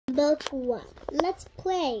Book 1. Let's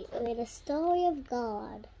pray with the story of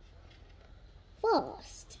God.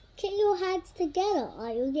 First, get your hands together.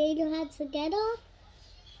 Are you getting your hands together?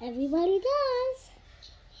 Everybody does.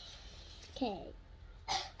 Okay.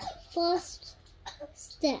 First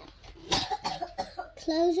step.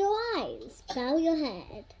 Close your eyes. Bow your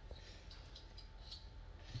head.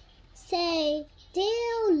 Say,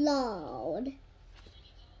 "Dear Lord."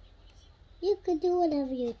 You could do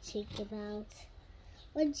whatever you think about.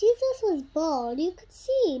 When Jesus was born, you could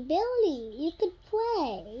see barely. You could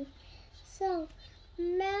pray. So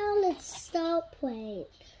now let's start praying.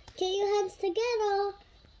 Get your hands together.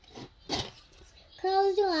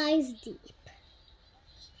 Close your eyes deep.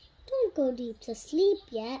 Don't go deep to sleep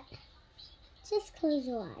yet. Just close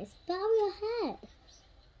your eyes. Bow your head.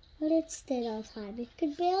 But it's still time. You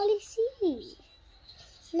could barely see.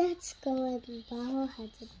 Let's go and bow our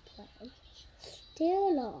heads and pray.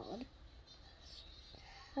 Dear Lord,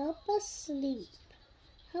 help us sleep.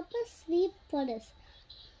 Help us sleep for this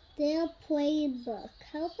dear praying book.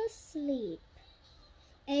 Help us sleep.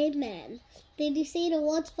 Amen. Did you say the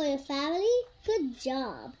words for your family? Good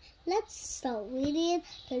job. Let's start reading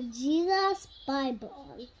the Jesus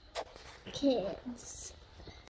Bible. Kids.